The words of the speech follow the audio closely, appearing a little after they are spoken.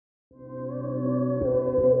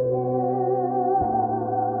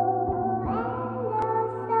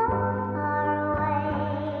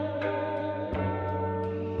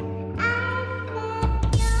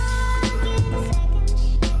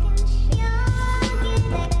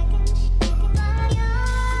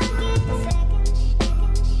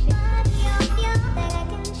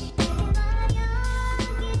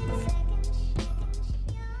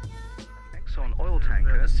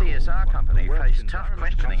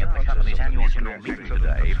speaking at the company's annual general meeting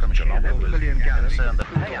today from Chicago was concerned that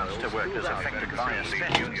payouts to workers affected by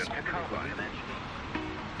asbestos.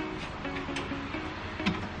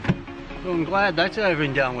 Well, I'm glad that's over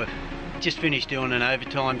and done with. Just finished doing an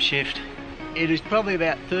overtime shift. It is probably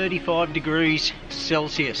about 35 degrees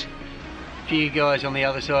Celsius. For you guys on the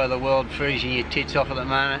other side of the world freezing your tits off at the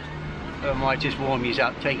moment, it might just warm you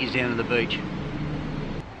up, take you down to the beach.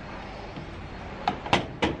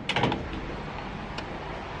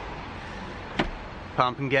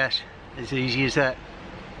 Pumping gas, as easy as that.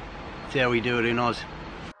 That's how we do it in Oz.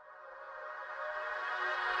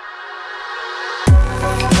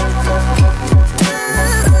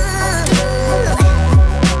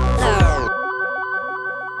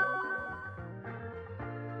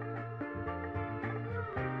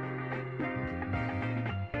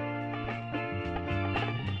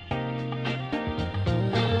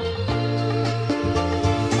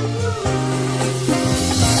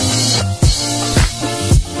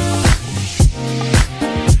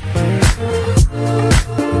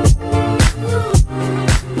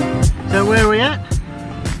 Where are we at?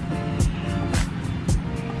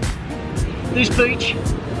 This beach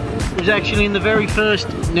was actually in the very first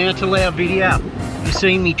Now to Laos video. You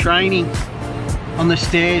see me training on the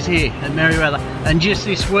stairs here at Merewether, and just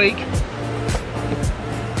this week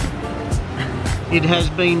it has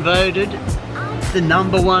been voted the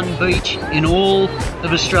 #1 beach in all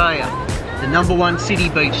of Australia. The #1 city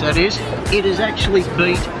beach, that is. It has actually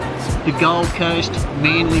beat the Gold Coast,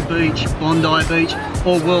 Manly Beach, Bondi Beach,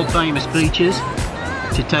 all world famous beaches,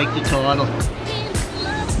 to take the title.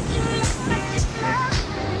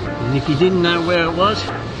 And if you didn't know where it was,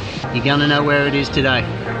 you're gonna know where it is today.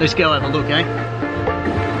 Let's go have a look, eh?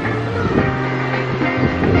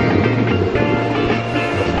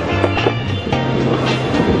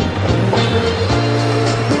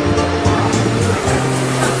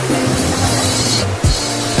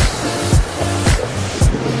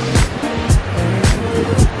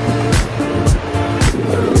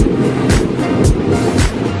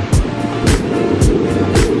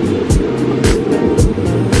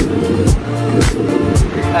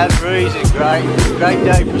 That breeze is great. Great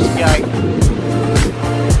day for skate.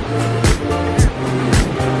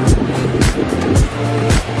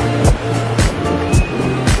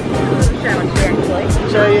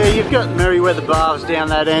 So yeah, you've got Merewether bars down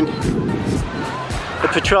that end. The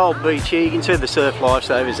patrol beach here, you can see the surf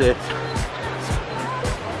lifesavers there.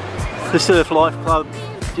 The Surf Life Club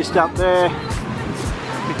just up there.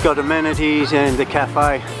 We've got amenities and the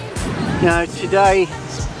cafe. Now today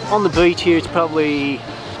on the beach here it's probably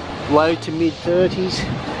low to mid 30s,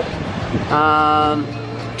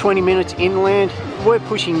 20 minutes inland, we're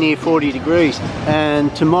pushing near 40 degrees,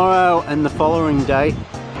 and tomorrow and the following day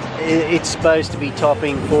it's supposed to be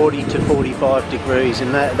topping 40 to 45 degrees,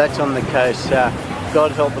 and that's on the coast.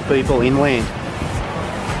 God help the people inland.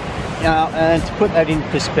 And to put that in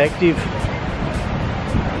perspective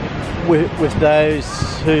with those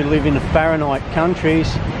who live in Fahrenheit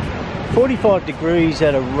countries, 45 degrees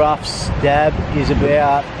at a rough stab is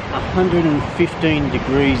about 115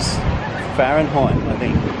 degrees Fahrenheit, I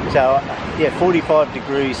think. So yeah, 45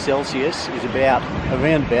 degrees Celsius is around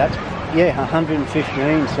about, yeah,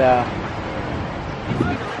 115. So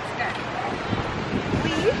We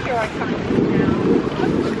used to like something now.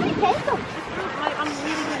 I'm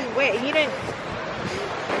really wet. You don't.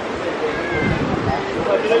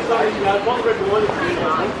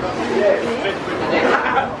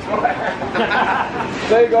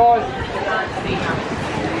 See you guys.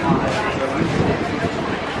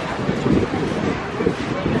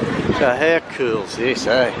 how cool is this,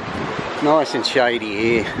 eh? Nice and shady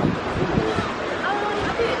here.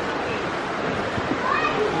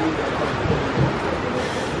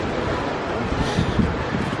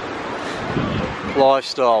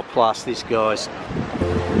 Lifestyle plus this, guys.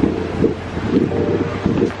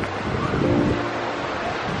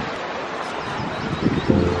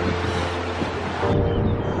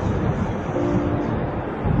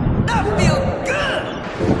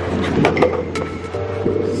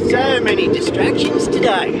 So many distractions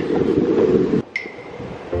today.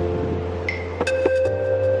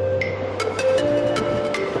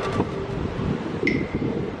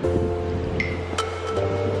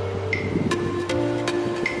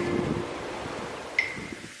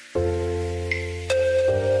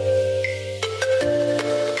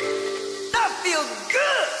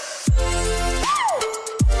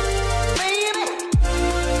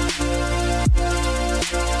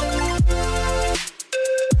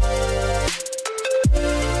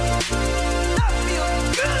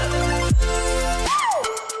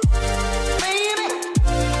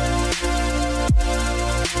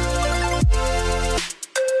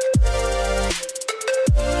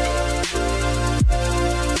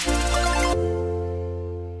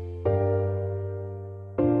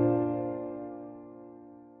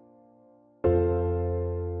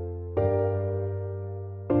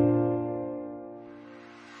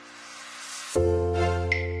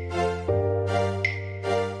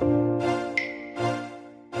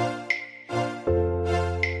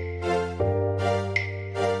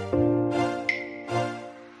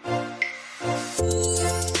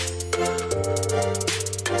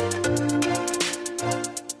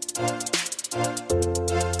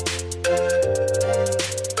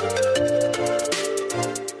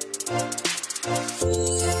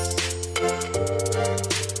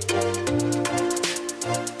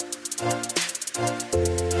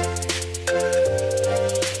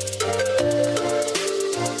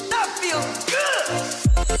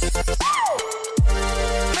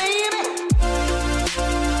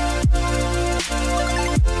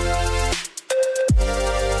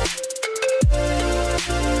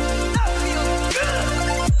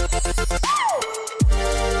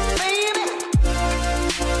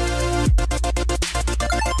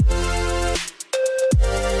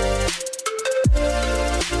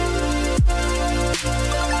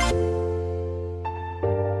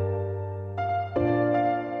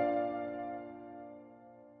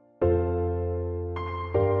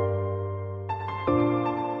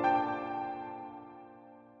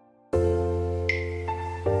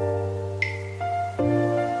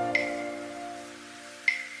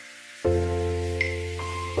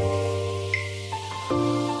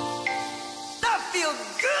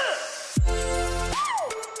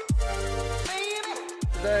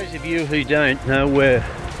 For those of you who don't know, we're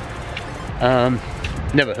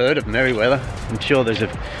never heard of Merewether. I'm sure there's a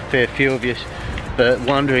fair few of you, but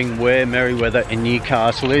wondering where Merewether in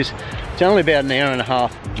Newcastle is. It's only about an hour and a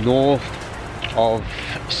half north of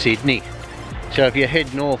Sydney. So if you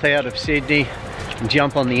head north out of Sydney and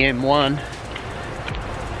jump on the M1,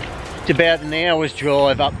 it's about an hour's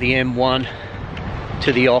drive up the M1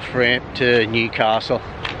 to the off-ramp to Newcastle.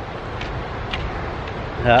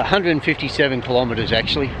 157 kilometres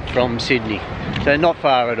actually from Sydney, so not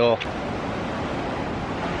far at all.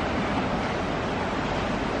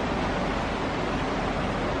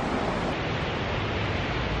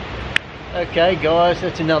 Okay guys,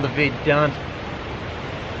 that's another vid done.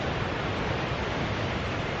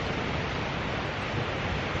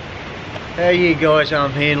 How you guys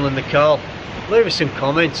handling the cold? Leave us some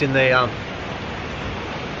comments in the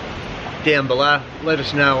down below. Let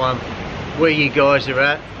us know where you guys are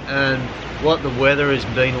at and what the weather has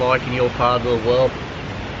been like in your part of the world.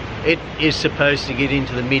 It is supposed to get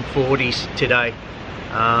into the mid-40s today,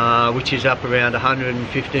 which is up around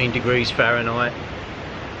 115 degrees Fahrenheit.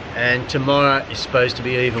 And tomorrow is supposed to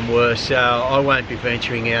be even worse, so I won't be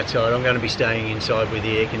venturing outside. I'm going to be staying inside with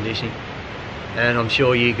the air conditioning, and I'm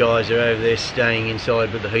sure you guys are over there staying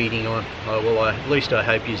inside with the heating on. Well, at least I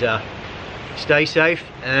hope you are. Stay safe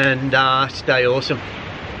and stay awesome.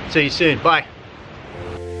 See you soon. Bye.